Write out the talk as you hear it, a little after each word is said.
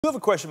I have a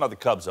question about the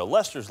Cubs, though.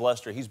 Lester's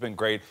Lester. He's been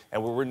great,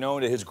 and we're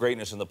known to his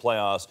greatness in the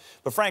playoffs.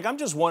 But, Frank, I'm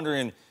just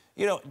wondering,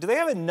 you know, do they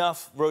have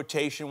enough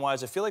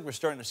rotation-wise? I feel like we're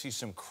starting to see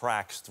some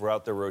cracks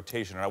throughout their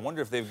rotation, and I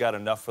wonder if they've got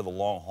enough for the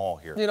long haul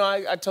here. You know,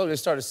 I told you they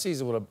started the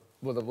season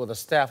with a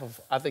staff of,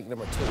 I think,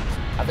 number 2.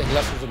 I think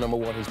Lester's the number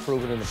 1. He's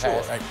proven in the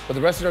past. Right. But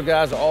the rest of their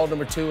guys are all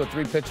number 2 or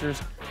 3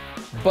 pitchers.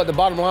 But the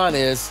bottom line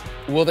is,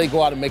 will they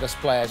go out and make a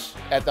splash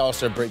at the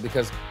All-Star break?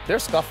 Because they're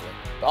scuffling.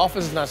 The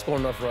offense is not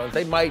scoring enough runs.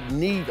 They might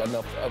need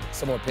enough of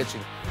some more pitching.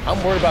 I'm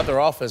worried about their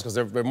offense because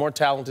they're more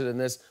talented than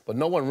this, but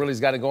no one really's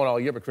got it going all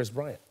year but Chris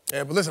Bryant.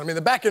 Yeah, but listen, I mean,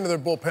 the back end of their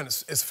bullpen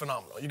is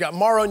phenomenal. You got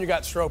Morrow and you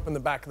got Strop in the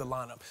back of the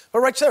lineup. But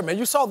right there, man,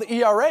 you saw the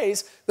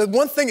ERAs. The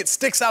one thing that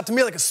sticks out to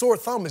me like a sore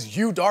thumb is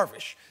Yu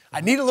Darvish.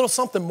 I need a little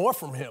something more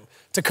from him.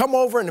 To come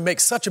over and to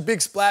make such a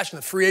big splash in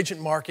the free agent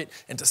market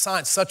and to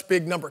sign such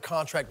big number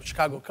contract with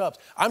Chicago Cubs,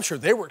 I'm sure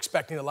they were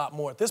expecting a lot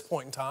more at this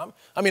point in time.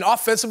 I mean,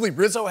 offensively,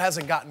 Rizzo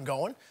hasn't gotten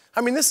going. I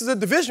mean, this is a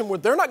division where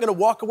they're not going to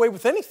walk away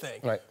with anything.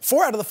 Right.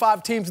 4 out of the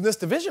 5 teams in this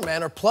division,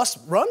 man, are plus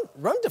run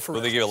differential.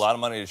 Well, they give a lot of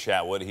money to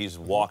Chatwood. He's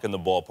walking the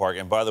ballpark.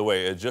 And by the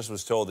way, it just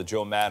was told that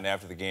Joe Madden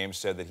after the game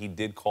said that he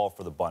did call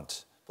for the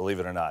bunt. Believe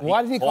it or not.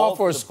 Why didn't he call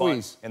for a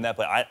squeeze? In that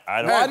play,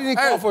 I don't. Why didn't he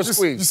call for a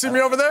squeeze? You see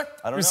me over there?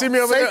 I don't know. You see me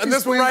over there? And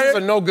this one right here?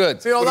 Are no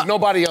good with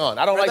nobody on.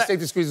 I don't like that?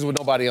 safety squeezes with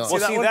nobody on. Well,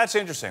 see, that's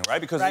interesting,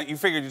 right? Because you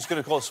figured you're just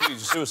going to call a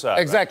squeeze, suicide.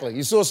 Exactly. Right?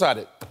 You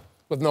suicided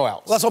with no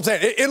outs. Well, that's what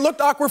I'm saying. It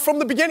looked awkward from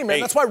the beginning, man.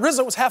 Hey. That's why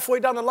Rizzo was halfway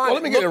down the line. Well,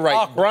 let me get it right.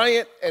 Awkward.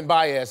 Bryant and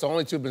Baez, the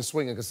only 2 have been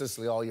swinging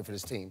consistently all year for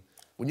this team.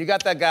 When you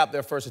got that guy up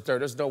there first and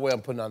third, there's no way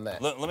I'm putting on that.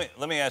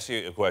 Let me ask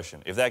you a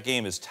question. If that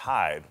game is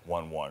tied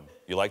 1-1,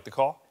 you like the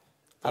call?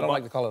 I don't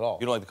like the call at all.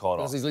 You don't like the call at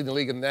all? Because he's leading the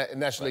league in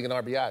National League in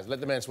RBIs. Let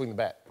the man swing the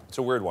bat. It's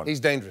a weird one. He's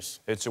dangerous.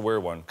 It's a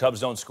weird one.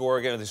 Cubs don't score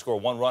again. They score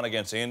 1 run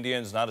against the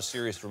Indians. Not a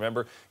series to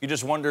remember. You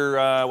just wonder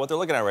what they're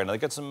looking at right now. They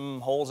got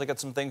some holes. They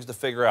got some things to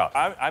figure out.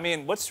 I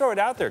mean, let's throw it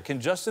out there.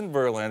 Can Justin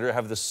Verlander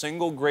have the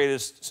single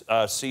greatest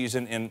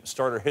season in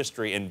starter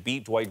history and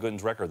beat Dwight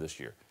Gooden's record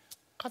this year?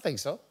 I think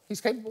so. He's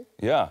capable.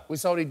 Yeah. We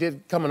saw what he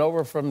did coming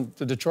over from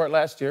Detroit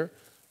last year.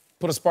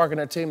 Put a spark in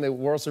that team. They were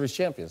World Series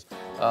champions.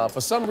 For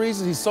some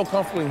reason, he's so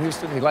comfortable in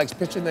Houston. He likes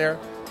pitching there.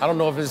 I don't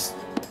know if it's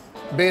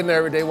being there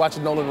every day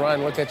watching Nolan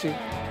Ryan look at you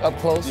up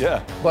close.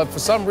 Yeah. But for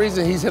some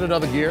reason, he's hit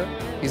another gear.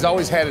 He's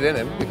always had it in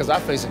him because I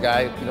faced a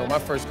guy, you know, my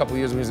first couple of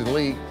years when he was in the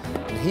league,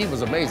 and he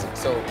was amazing.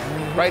 So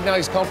right now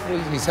he's comfortable.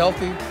 He's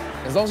healthy.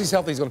 As long as he's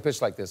healthy, he's going to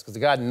pitch like this because the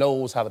guy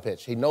knows how to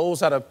pitch. He knows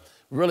how to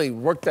really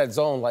work that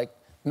zone like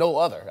no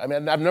other. I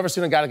mean, I've never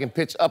seen a guy that can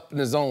pitch up in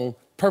the zone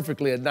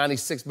perfectly at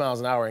 96 miles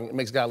an hour and it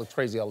makes a guy look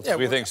crazy all the time. What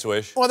do you think,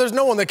 Swish? Well, there's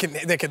no one that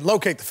can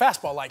locate the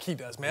fastball like he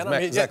does, man. I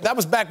mean, exactly. that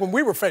was back when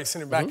we were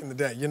facing him back in the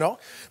day, you know?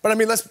 But, I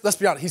mean, let's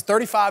be honest. He's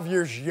 35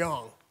 years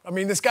young. I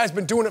mean, this guy's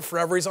been doing it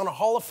forever. He's on a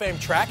Hall of Fame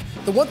track.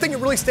 The one thing that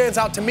really stands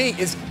out to me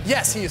is,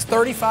 yes, he is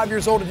 35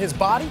 years old in his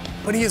body,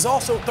 but he is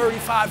also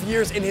 35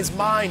 years in his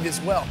mind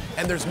as well.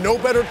 And there's no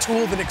better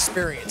tool than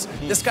experience.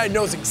 This guy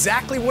knows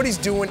exactly what he's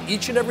doing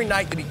each and every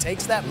night that he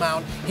takes that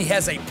mound. He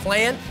has a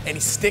plan, and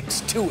he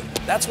sticks to it.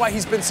 That's why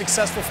he's been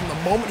successful from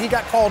the moment he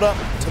got called up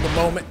to the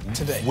moment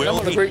today. I'm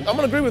going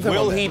to agree with him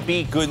Will on he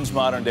beat Gooden's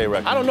modern-day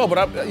record? I don't know,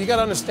 but you got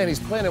to understand he's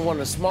playing in one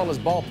of the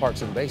smallest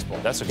ballparks in baseball.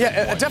 That's a good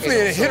point.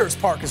 Definitely in a hitter's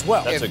park as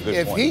well. That's a good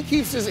if point. he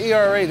keeps his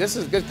ERA,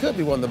 it could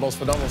be one of the most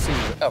phenomenal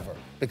seasons ever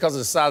because of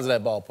the size of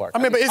that ballpark.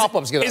 I mean, but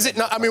is it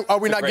not? I mean, are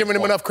we not giving him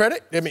point. enough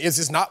credit? I mean, is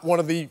this not one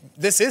of the?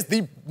 This is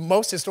the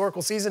most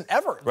historical season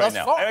ever Right thus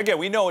now. far. Again,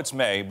 we know it's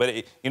May, but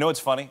you know what's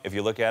funny? If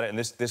you look at it, and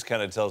this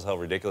kind of tells how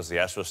ridiculous the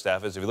Astros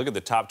staff is. If you look at the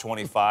top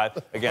 25,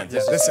 again,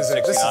 this is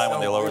 69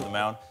 when they lowered the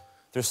mound.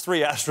 There's 3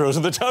 Astros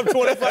in the top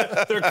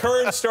 25. Their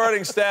current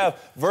starting staff,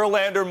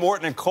 Verlander,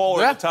 Morton, and Cole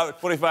are in the top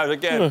 25.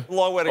 Again,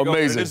 long way to go.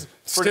 Amazing. It is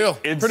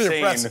pretty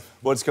impressive.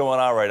 What's going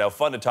on right now.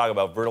 Fun to talk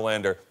about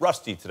Verlander.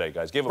 Rusty today,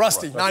 guys. Give him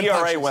Rusty, a 9 ERA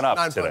punches, went up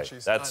 9 today.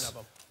 punches, That's 9 of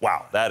them.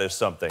 wow. That is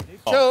something.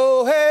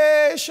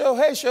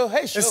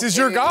 Shohei. This is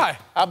your guy.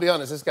 I'll be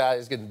honest, this guy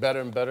is getting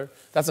better and better.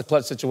 That's a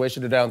clutch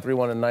situation. They're down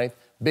 3-1 in the ninth.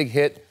 Big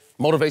hit.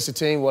 Motivates the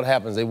team. What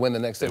happens? They win the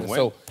next inning.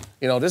 So,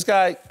 you know, this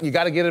guy, you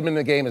got to get him in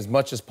the game as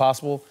much as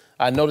possible.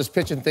 I know this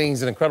pitching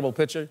thing's an incredible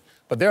pitcher,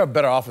 but they're a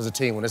better offensive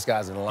team when this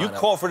guy's in the lineup. You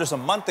called for this a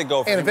month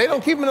ago. And if they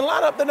don't keep him in the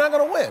lineup, they're not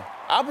going to win.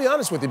 I'll be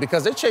honest with you,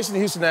 because they're chasing the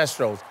Houston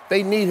Astros.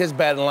 They need his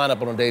bat in the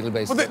lineup on a daily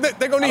basis. Well,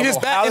 they're going to need his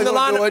bat in the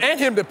lineup and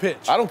him to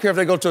pitch. I don't care if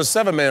they go to a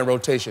 7-man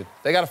rotation.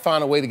 They got to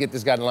find a way to get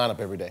this guy in the lineup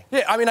every day.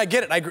 Yeah, I mean, I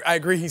get it. I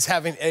agree he's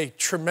having a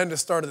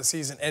tremendous start of the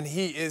season, and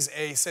he is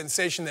a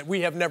sensation that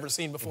we have never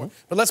seen before.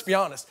 But let's be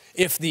honest.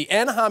 If the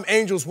Anaheim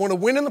Angels want to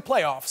win in the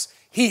playoffs,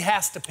 he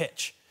has to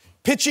pitch.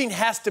 Pitching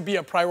has to be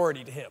a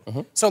priority to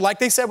him. So like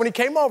they said when he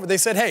came over, they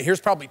said, hey,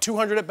 here's probably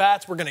 200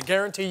 at-bats. We're going to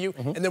guarantee you,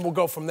 and then we'll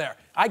go from there.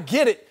 I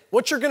get it.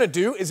 What you're going to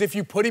do is if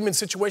you put him in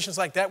situations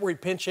like that where he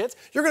pinch hits,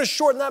 you're going to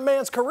shorten that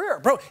man's career.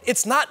 Bro,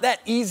 it's not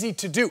that easy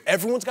to do.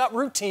 Everyone's got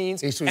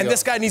routines, and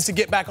this guy needs to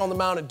get back on the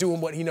mound and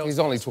doing what he knows. He's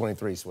only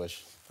 23,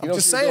 Swish. I'm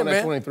just saying,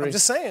 man. I'm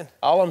just saying.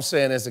 All I'm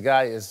saying is the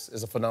guy is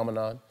a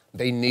phenomenon.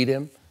 They need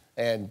him.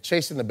 And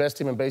chasing the best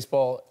team in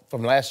baseball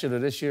from last year to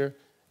this year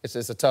It's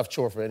a tough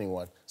chore for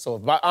anyone. So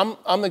if I'm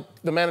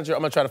the manager, I'm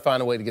going to try to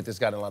find a way to get this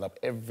guy in the lineup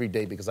every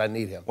day because I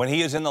need him. When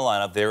he is in the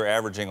lineup, they're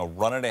averaging a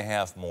run and a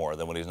half more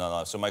than when he's not in the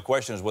lineup. So my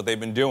question is what they've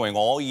been doing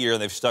all year,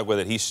 and they've stuck with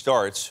it. He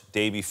starts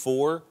day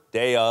before,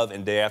 day of,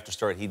 and day after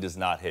start. He does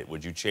not hit.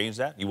 Would you change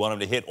that? You want him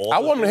to hit all? I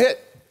want him to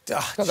hit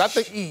because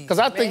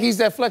I think he's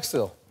that flex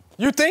still.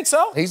 You think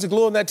so? He's the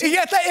glue in that team. He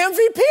got that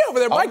MVP over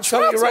there. I'm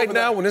telling you right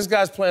now, when this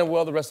guy's playing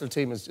well, the rest of the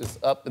team is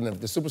just up, and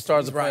the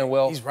superstars are playing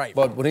well. He's right.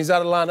 But when he's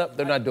out of the lineup,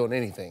 they're not doing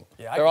anything.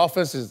 Yeah, their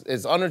offense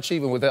is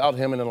underachieving without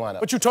him in the lineup.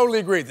 But you totally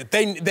agree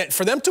that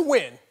for them to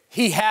win,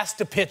 he has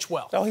to pitch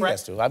well. Oh, he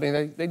has to. I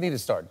mean, they need to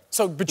start.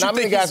 So, but you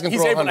think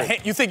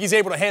you think he's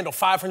able to handle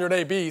 500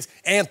 ABs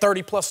and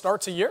 30-plus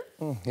starts a year?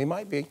 He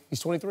might be.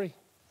 He's 23.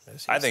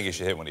 I think he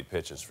should hit when he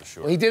pitches, for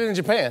sure. Well, he did it in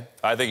Japan.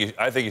 I think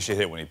he should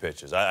hit when he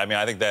pitches. I mean,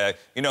 I think that,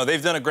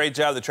 they've done a great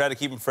job to try to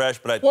keep him fresh,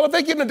 but Well, if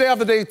they give him the day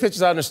after day he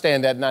pitches, I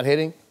understand that, not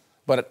hitting.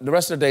 But the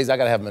rest of the days, I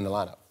got to have him in the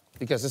lineup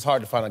because it's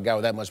hard to find a guy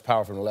with that much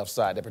power from the left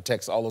side that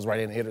protects all those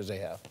right-handed hitters they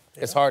have.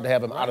 Yeah. It's hard to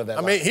have him out of that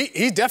lineup. I mean,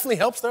 he definitely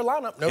helps their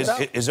lineup, no doubt.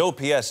 His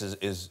OPS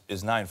is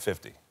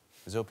 950.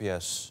 His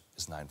OPS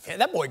is 950. Yeah,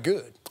 that boy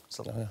good.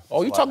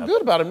 Oh, you talking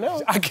good about him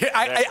now.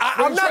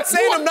 I'm not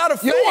saying I'm not a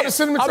fan. You want to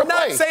send him to AAA. I'm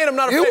not saying I'm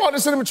not a fan. You want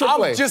to send him to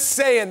AAA. I'm just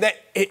saying that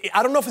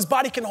I don't know if his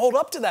body can hold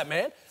up to that,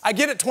 man. I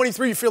get it,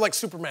 23, you feel like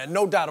Superman,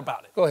 no doubt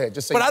about it. Go ahead,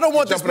 just say. But I don't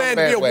want this man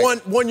to be a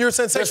one-year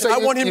sensation. I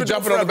want him to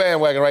jump on the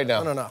bandwagon right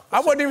now. No.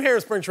 I wasn't even here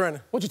in spring training.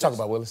 What you talking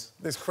about, Willis?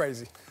 This is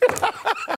crazy.